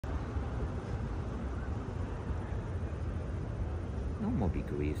more be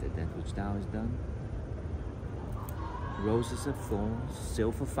grieved at that which thou hast done. Roses have thorns,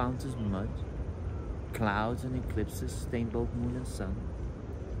 silver fountains mud, clouds and eclipses stain both moon and sun.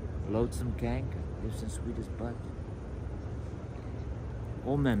 Loathsome canker lives in sweetest bud.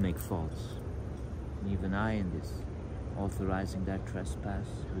 All men make faults, and even I in this, authorizing thy trespass,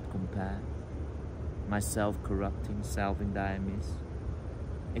 would compare, myself corrupting, salving thy amiss,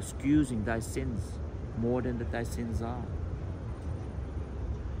 excusing thy sins more than that thy sins are.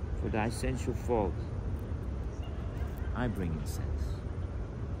 For thy sensual fault, I bring incense.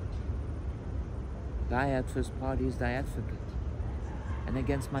 Thy adverse party is thy advocate, and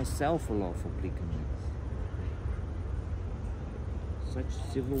against myself a lawful plea commits.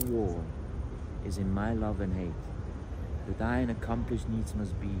 Such civil war is in my love and hate, that thine accomplished needs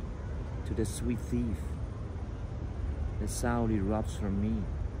must be to the sweet thief that sourly robs from me